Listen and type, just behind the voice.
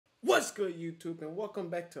What's good, YouTube, and welcome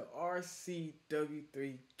back to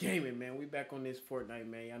RCW3 Gaming, man. We back on this Fortnite,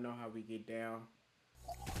 man. Y'all know how we get down.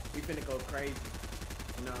 We finna go crazy.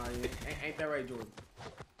 Nah, ain't that right, Jordan?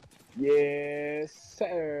 Yes,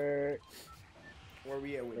 sir. Where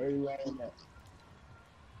we at with Where it? you at?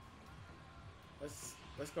 Let's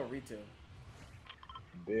go retail.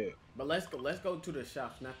 Bet. But let's go to the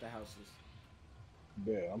shops, not the houses.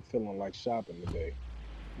 Bet. I'm feeling like shopping today.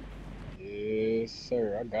 Yes,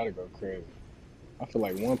 sir. I gotta go crazy. I feel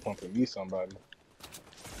like one pumping me somebody.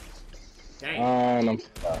 Dang. And I'm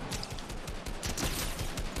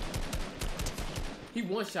He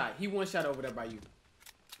one shot over there by you.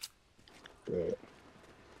 Bet.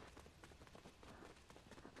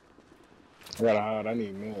 I gotta hide. I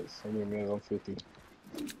need minutes. I'm 50.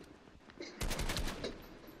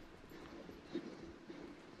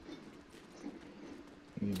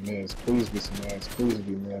 I need minutes. Please be some minutes. Please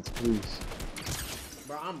be minutes. Please.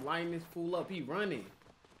 Bro, I'm lining this fool up. He running.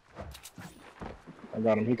 I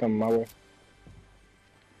got him. He coming my way.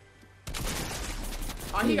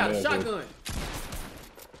 Oh, he got a shotgun.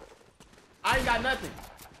 I ain't got nothing.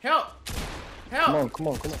 Help! Help! Come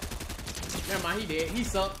on. Never mind, he dead. He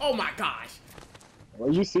sunk. Oh my gosh.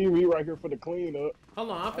 Well, you see me right here for the cleanup.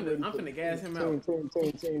 Hold on, I'm finna gas him out.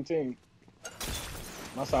 Team.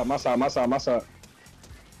 My side.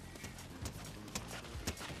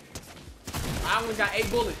 I only got 8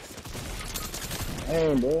 bullets.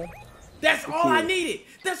 Damn, bro. That's all I needed.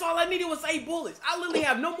 That's all I needed was 8 bullets. I literally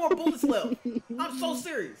have no more bullets left. I'm so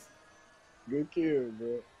serious. Good kill,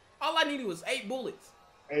 bro. All I needed was 8 bullets.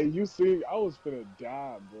 Hey, you see, I was finna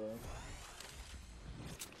die, bro.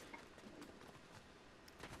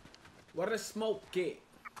 What does smoke get?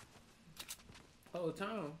 Whole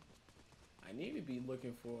time, I need to be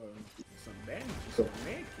looking for some bandages, some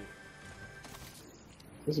med kit.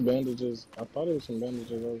 This bandages, I thought it was some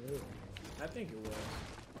bandages over here. I think it was.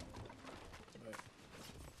 But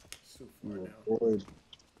it's too far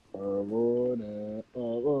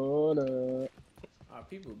now.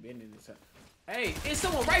 People been in this house. Hey, it's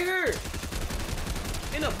someone right here!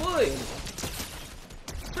 In a bush!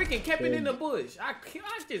 Freaking camping in the bush. I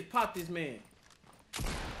just popped this man.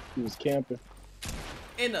 He was camping.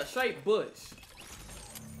 In a straight bush.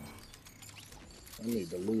 I need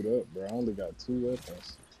to loot up, bro. I only got 2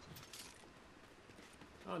 weapons.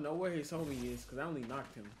 I don't know where his homie is, because I only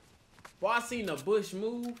knocked him. Boy, I seen the bush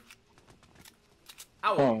move.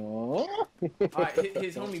 I was... Alright,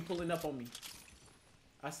 his homie pulling up on me.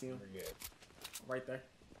 I see him. Right there.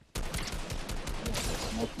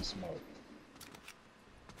 Smoke.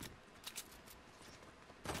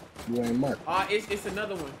 You ain't marked. It's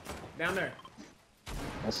another one. Down there.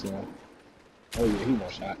 I see him. Oh yeah, he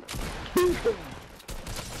one shot.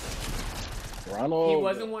 Run over. He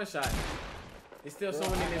wasn't one shot. There's still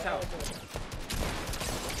someone in this house.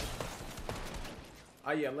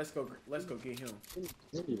 Oh yeah, let's go get him.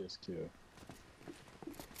 Look at this kill.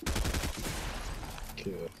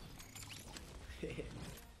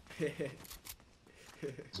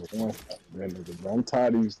 I'm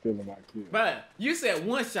tired of you stealing my kill. But you said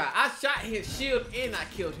one shot. I shot his shield and I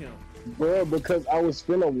killed him. Bro, because I was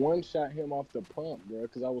finna one-shot him off the pump, bro.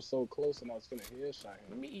 Because I was so close and I was finna headshot him.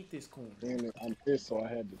 Let me eat this corn. Then I'm pissed, so I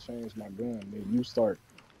had to change my gun. Then you start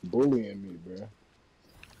bullying me, bro.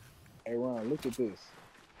 Hey, Ron, look at this.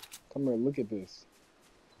 Come here, look at this.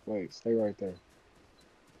 Wait, stay right there.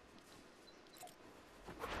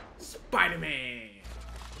 Spider-Man.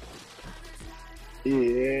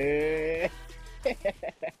 Yeah.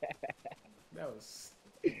 That was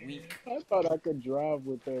weak. I thought I could drive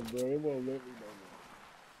with that, bro. It won't let me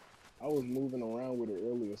know. I was moving around with it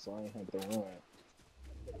earlier, so I ain't had to run.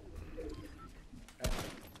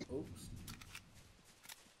 Oops.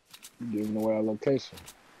 You giving away our location.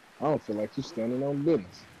 I don't feel like you standing on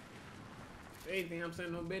business. If anything, I'm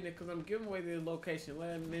saying no business because I'm giving away the location.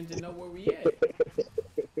 Let Ninja know where we at.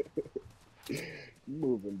 You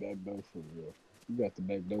moving back door for real. You got the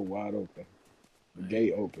back door wide open. The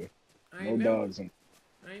gate open. No dogs in.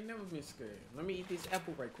 I ain't never been scared. Let me eat this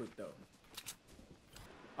apple right quick though.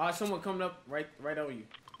 Someone coming up right on you.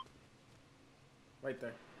 Right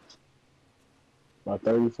there. My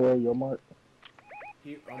 34, your mark?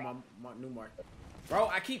 He on my new mark. Bro,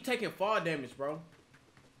 I keep taking fall damage, bro.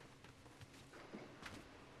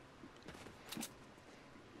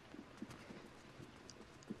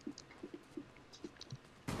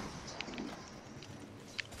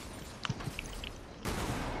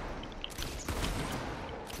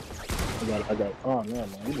 I got, oh man,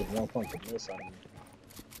 you just one punch the miss out of me.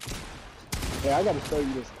 Yeah, I gotta show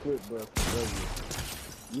you this clip, bro.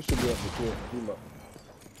 You should be able to kill him. He low.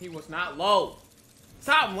 He was not low.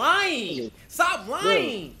 Stop lying! Stop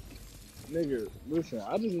lying! Nigga, listen,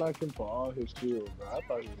 I just knocked him for all his kills, bro. I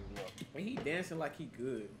thought he was low. And he dancing like he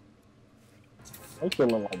good. I'm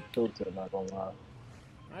feeling like tilted, not gonna lie.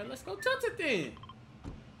 Alright, let's go touch it then.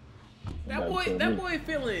 That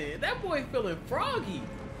boy feeling froggy.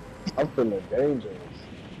 I'm feeling dangerous.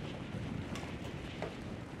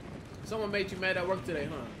 Someone made you mad at work today,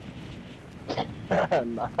 huh?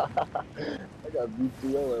 Nah, I got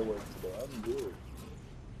BTO at work today. I'm good.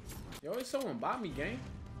 Yo, is someone bought me, gang?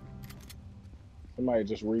 Somebody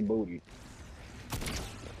just rebooted.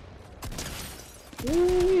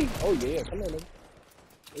 Woo-wee. Oh yeah, come here, nigga.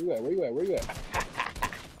 Where you at? Where you at? Where you at?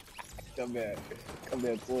 Come back. Come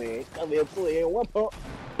here, twin. Come here, twin. What up?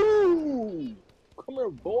 Woo! Come here,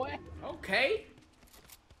 boy. Okay.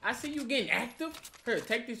 I see you getting active. Here,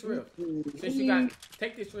 take this riff.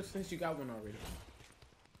 Take this riff since you got one already.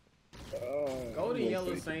 Gold and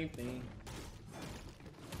yellow, same thing.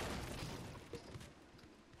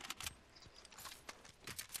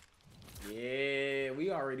 Yeah, we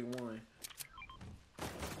already won.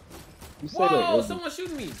 Whoa, someone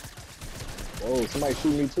shooting me. Whoa, somebody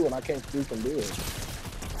shooting me too, and I can't freaking do it.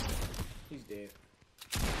 He's dead.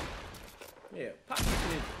 Yeah, pop this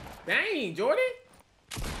nigga. Dang, Jordan.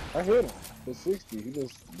 I hit him for 60. He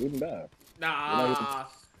just didn't die. Nah.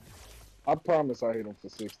 I promise I hit him for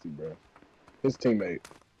 60, bro. His teammate.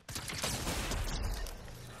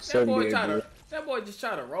 That boy just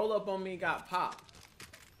tried to roll up on me and got popped.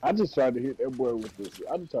 I just tried to hit that boy with this.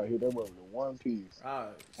 I just tried to hit that boy with one piece.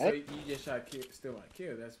 So you just tried to steal my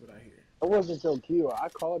kill. That's what I hear. It wasn't your kill. I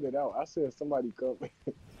called it out. I said somebody come.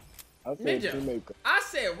 I said Ninja, teammate come. I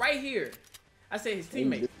said right here. I said his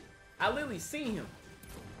teammate. I literally seen him.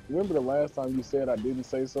 Remember the last time you said I didn't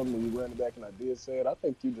say something and you ran back and I did say it? I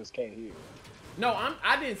think you just can't hear. No,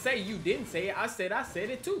 I didn't say you didn't say it. I said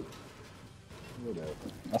it too. Whatever.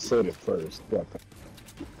 I said it first.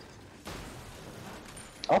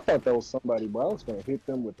 I thought that was somebody, but I was gonna hit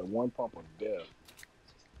them with the one pump of death.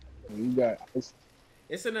 And you got.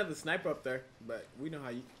 It's another sniper up there, but we know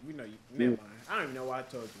you. Never mind. I don't even know why I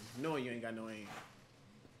told you. Knowing you ain't got no aim.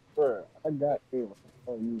 Bro, I got him.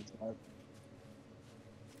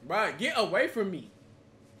 Bro, get away from me.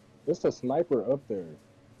 It's a sniper up there.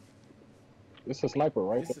 It's a sniper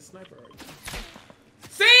right there. It's a sniper right there.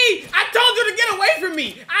 See? I told you to get away from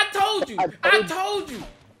me. I told you. I told you.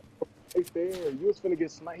 Right there. You was finna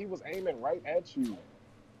get sniped. He was aiming right at you.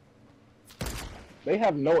 They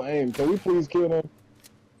have no aim. Can we please kill them?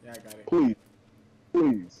 Yeah, I got it. Please.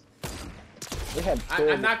 Please. They have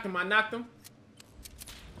I knocked him. I knocked him.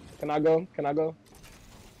 Can I go? Can I go?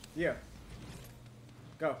 Yeah.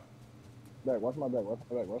 Go. Back. Watch my back. Watch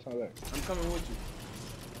my back. Watch my back. I'm coming with you.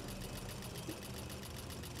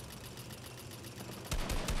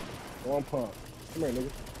 One pump. Come here,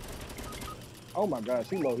 nigga. Oh my gosh,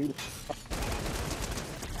 he low.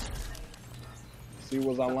 See,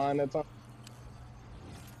 was I lying that time?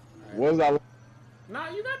 Right. Was I? Nah,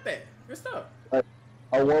 you got that. Good stuff.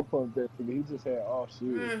 I one pump that nigga. He just had all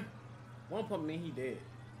shit. One pump mean he dead.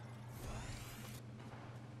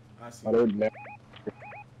 I see. Oh,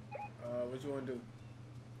 what you want to do?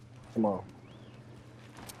 Come on.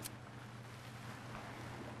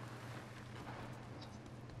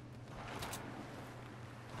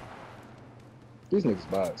 These niggas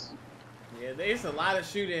bots. Yeah, there's a lot of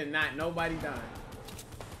shooting and not nobody dying.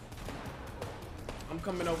 I'm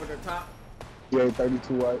coming over the top. Yeah,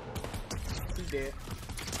 32 white. He's dead.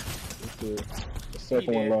 It's good. The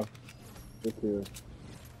second one left. It's good.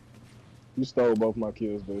 You stole both my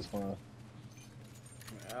kills, but it's fine.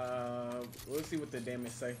 We'll see what the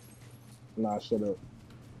damage say. Nah, shut up.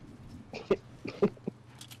 As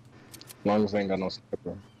long as they ain't got no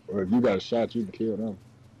sniper. Or if you got a shot, you can kill them.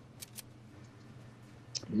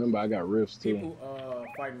 Remember, I got rifts too. People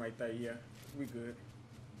fighting right there, yeah. We good.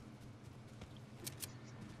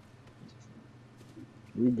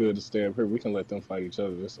 We good to stay up here. We can let them fight each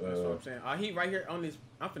other. That's what I'm saying. He right here on this.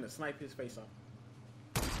 I'm finna snipe his face off.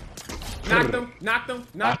 Knocked him. Knocked him.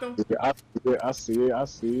 Knocked him. I see it. I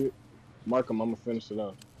see it. Mark him. I'm gonna finish it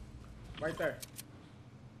up. Right there.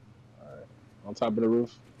 All right. On top of the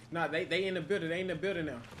roof. Nah, they in the building. They in the building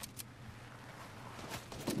now.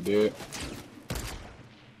 Dead.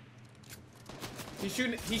 He's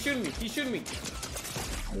shooting. He's shooting me. He's shooting me.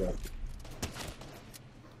 Yeah.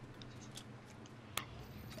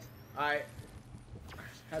 Alright.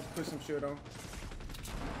 Have to put some shit on.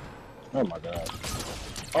 Oh my god.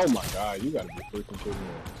 Oh my god, you gotta be freaking kidding me.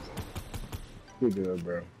 You good,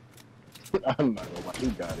 bro. I'm not gonna lie, he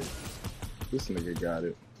got it. This nigga got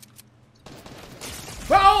it.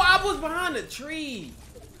 Bro, I was behind the tree.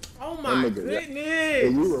 Oh my goodness! Hey,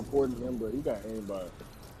 you reporting him, bro? You got anybody?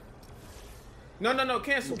 No,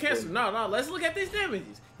 cancel. No. Let's look at these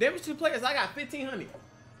damages. Damage to players. I got 1,500.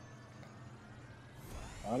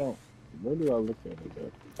 I don't. Where do I look at it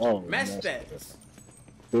at? Oh, match stats.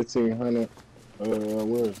 1,500.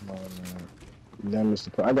 Where's my damage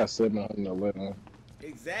to play? I got 711.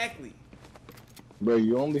 Exactly. Bro,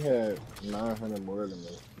 you only had 900 more than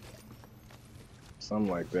me.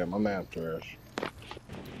 Something like that. My math trash.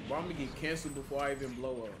 Why I'm gonna get canceled before I even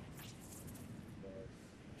blow up?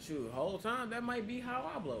 Shoot, whole time that might be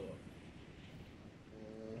how I blow up.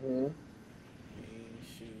 Shoot,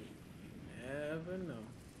 you never know.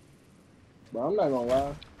 But I'm not gonna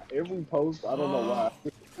lie. Every post, I don't know why.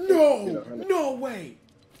 No way.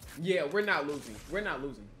 Yeah, we're not losing.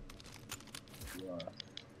 Yeah.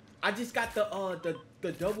 I just got the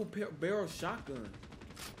double barrel shotgun.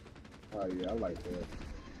 Oh yeah, I like that.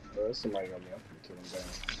 There's somebody on me. I'm gonna kill him down.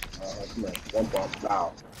 Come on, one bomb.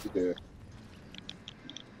 Wow, he did.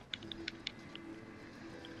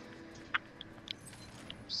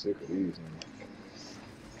 I'm sick of these, man.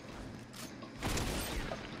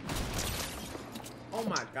 Oh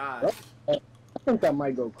my gosh. I think I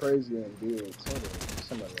might go crazy and build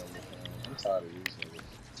somebody on me. I'm tired of these niggas.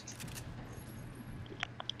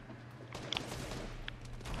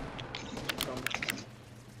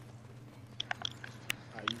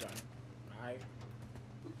 Alright, you got it. Alright.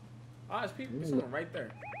 Oh, it's people. There's someone right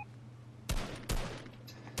there.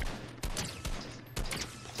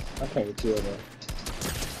 I can't kill them.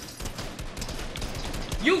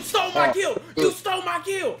 You stole my kill! You stole my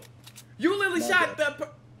kill! You literally shot the.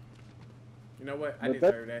 You know what? I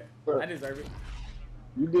deserve that. I deserve it.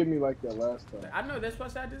 You did me like that last time. I know that's why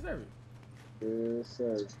I deserve it. Yes,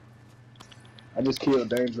 sir. I just killed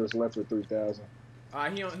Dangerous left with 3,000.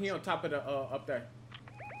 He on top of the up there.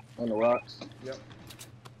 On the rocks. Yep.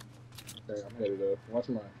 Okay, I'm headed up. Watch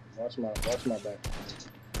my back.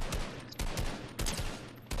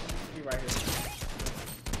 He right here.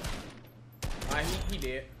 He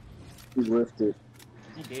dead. He lifted.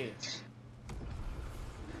 He dead.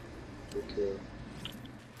 Good kill.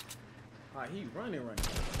 He running.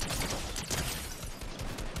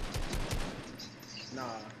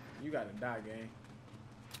 Nah, you gotta die, gang.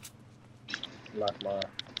 Lock mine.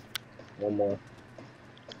 One more.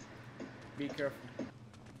 Be careful.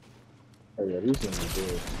 Oh yeah, these things are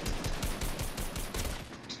good.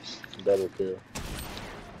 Double kill.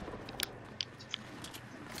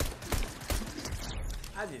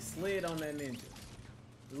 I just slid on that ninja.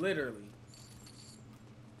 Literally.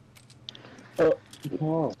 Oh,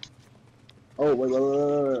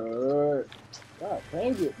 wait. God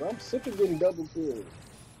dang it, bro. I'm sick of getting double kills.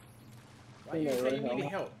 Why you say you needed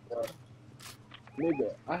help?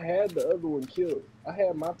 Nigga, I had the other one killed. I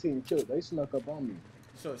had my team killed. They snuck up on me.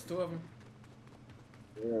 So it's 2 of them?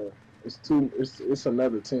 Yeah. It's 2. It's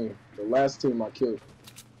another team. The last team I killed.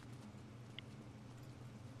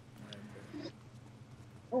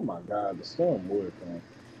 Oh my god, the storm wood, man.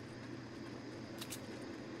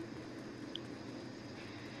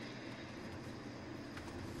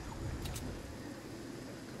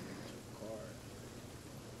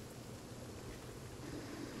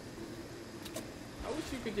 I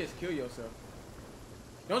wish you could just kill yourself.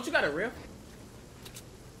 Don't you got a riff?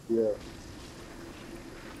 Yeah.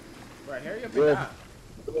 Right, hurry up and die.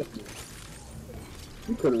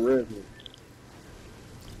 You could have read me.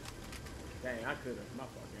 Dang, I could have. My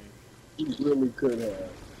fault, gang. You really could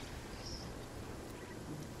have.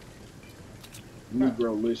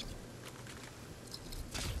 Negro list.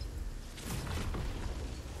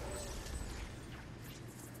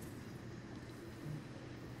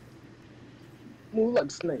 Move like a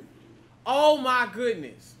snake. Oh my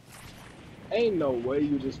goodness. Ain't no way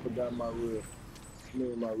you just forgot my riff.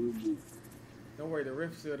 Me and my reboot. Don't worry, the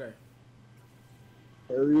riff's still there.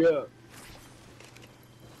 Hurry up.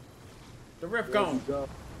 The riff gone.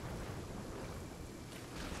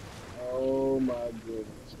 Oh my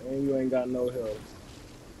goodness. And you ain't got no health.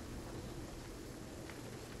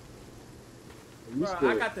 Bro,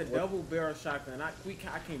 I got the double barrel shotgun. I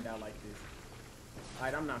can't die like this.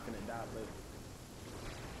 Alright, I'm not gonna die later.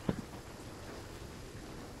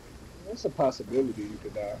 That's a possibility you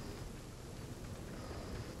could die.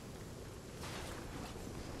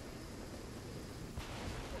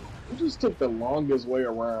 You just took the longest way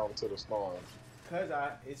around to the spawn. Cause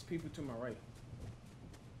it's people to my right.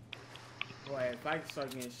 Boy, if I start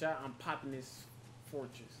getting shot, I'm popping this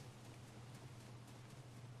fortress.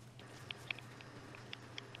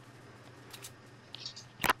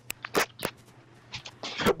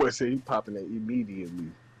 That boy said he popping it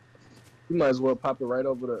immediately. You might as well pop it right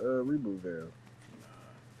over the reboot valve.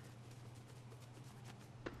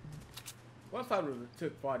 What if I would have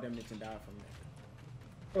took fall damage and died from that?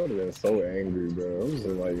 I would have been so angry, bro. I was just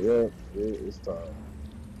like, yeah, it's time.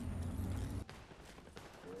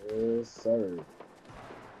 Yes, sir.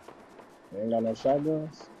 You ain't got no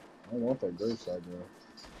shotguns? I don't want that gray shotgun.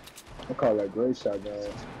 I call that gray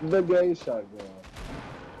shotgun the gay shotgun.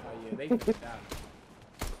 Oh yeah, they finna die.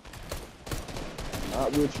 I'm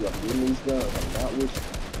not with you. I'm getting these guns. I'm not with you.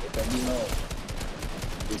 Let that be known.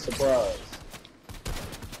 Be surprised.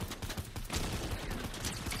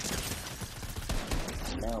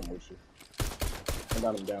 Now I'm with you. I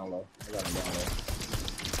got him down low.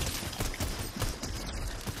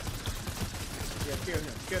 Yeah, kill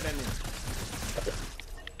him. Kill that nigga.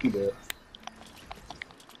 He dead.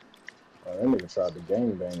 Oh, that nigga tried to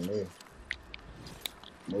gangbang me.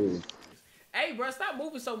 Move. Hey, bro, stop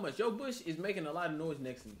moving so much. Your bush is making a lot of noise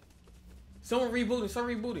next to me. Someone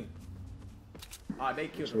rebooting. Ah, they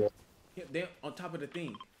killed him. They're on top of the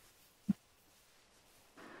thing.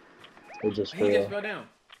 He just fell down.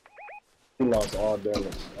 He lost all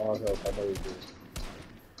damage, all health. I know he did.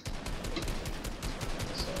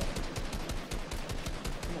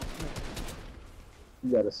 Come on. You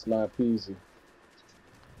gotta snap easy.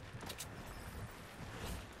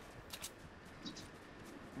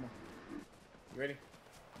 Come on. You ready?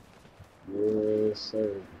 Yes,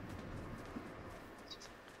 sir.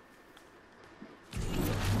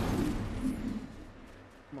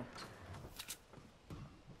 Come on.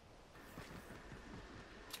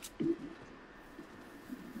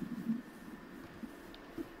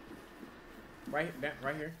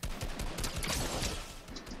 Right here.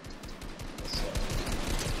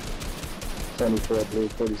 24 blue,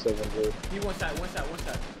 47 blue. He one shot.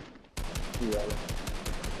 You got it.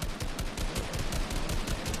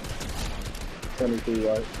 23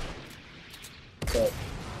 white. Cut.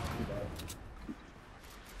 You got it.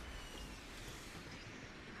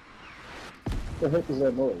 What the heck is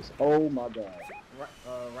that noise? Oh my god. Rockets.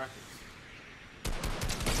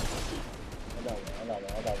 I got one at a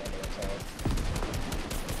time.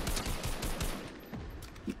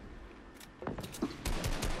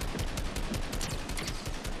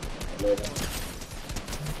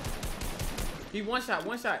 He one shot.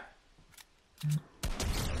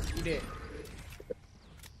 He dead.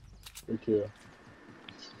 Good kill.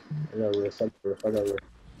 I got risk. Hold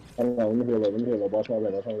on, let me heal up. Watch my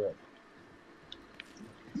back.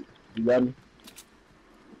 You got me?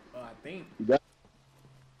 I think. You got me?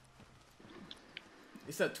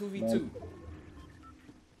 It's a 2v2. Man.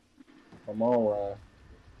 Come on, Ryan.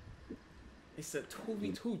 It's a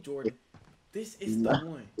 2v2, Jordan. This is You the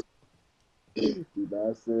one. You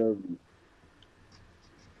not sell me.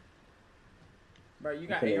 Bro, you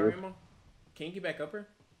got AR ammo? Can you get back up here?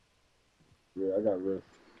 Yeah, I got risk.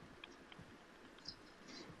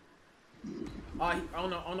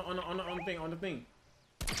 On the thing.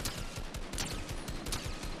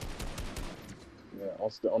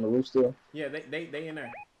 Yeah, on the roof still. Yeah, they in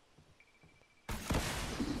there.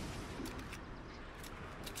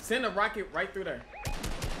 Send a rocket right through there.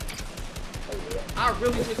 Oh, yeah. I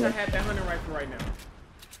really wish I had that hunting rifle right now.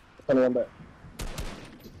 Turn on back.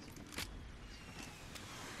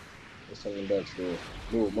 Let's turn back still.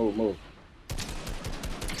 Move.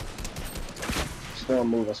 Storm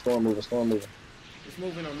moving. It's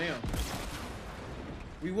moving on now.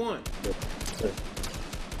 We won. Yeah.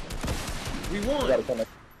 We won.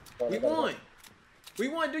 We won. We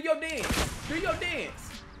won. Do your dance.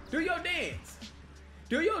 We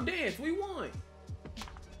won.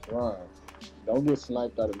 Ryan, don't get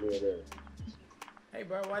sniped out of midair. Hey,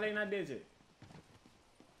 bro, why they not digit?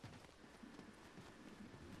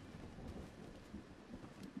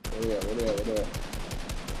 Where they at?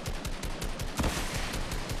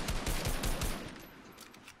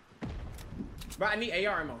 Bro, I need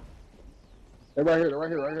AR ammo. They're right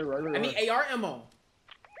here. I need AR ammo.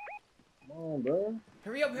 Come on, bro.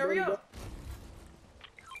 Hurry up.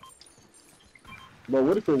 Bro,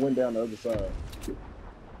 what if it went down the other side?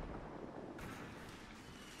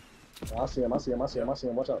 I see him. Watch out.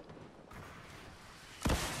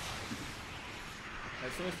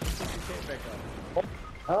 As soon as you put your head back up.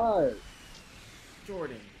 Hi.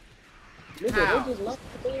 Jordan. Nigga, How? they just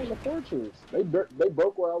knocked me in the fortress. They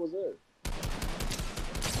broke where I was at.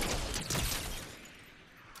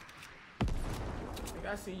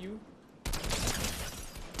 I see you.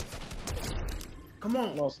 Come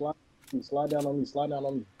on. No, slide down on me.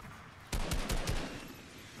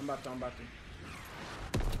 I'm about to.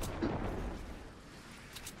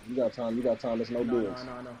 You got time. There's no bills. I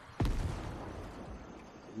know.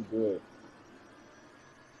 You good.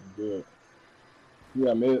 You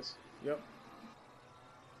got mids? Yep.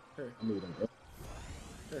 Here. I need them.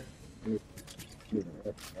 Here.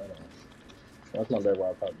 That's not bad why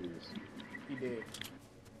I popped these. He did.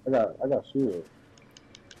 I got shield.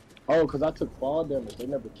 Oh, because I took fall damage. They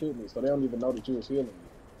never killed me, so they don't even know that you was healing me.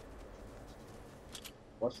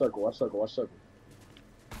 Watch circle, watch circle, watch circle.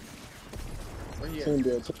 Team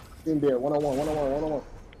dead, one-on-one.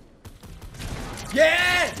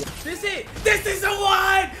 Yeah! This it! This is the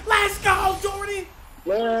one! Let's go, Jordan!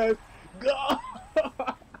 Let's go!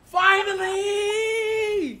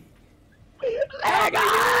 Finally! Let's go!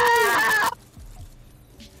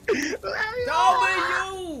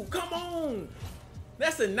 W! Come on!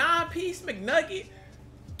 That's a 9-piece McNugget.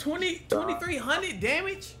 2,300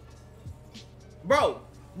 damage? Bro,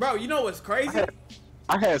 you know what's crazy?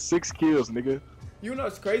 I had 6 kills, nigga. You know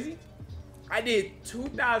what's crazy? I did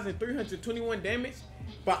 2,321 damage,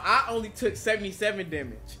 but I only took 77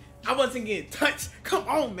 damage. I wasn't getting touched. Come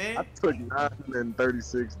on, man. I took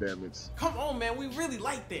 936 damage. Come on, man. We really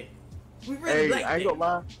like that. We really like that. I ain't gonna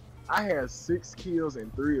lie. I had 6 kills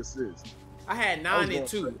and 3 assists. I had 9 and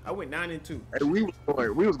 2. I went 9 and 2. And we was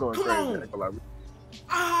going Come crazy. On.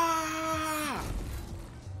 Ah!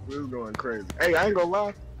 We was going crazy. Hey, I ain't gonna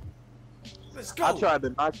lie. Let's go. I tried to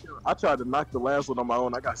knock the last one on my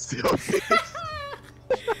own. I got still.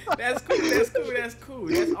 That's cool.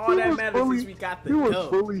 That's all that matters is we got the He was dub.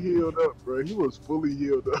 fully healed up, bro. He was fully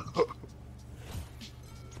healed up.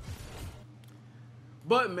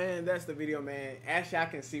 But man, that's the video, man. As y'all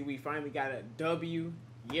can see, we finally got a W.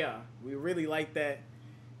 Yeah, we really like that.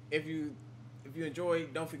 If you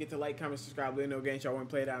enjoyed, don't forget to like, comment, subscribe. Let me know games y'all want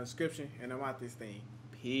to play down in the description. And I'm out this thing.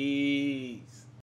 Peace.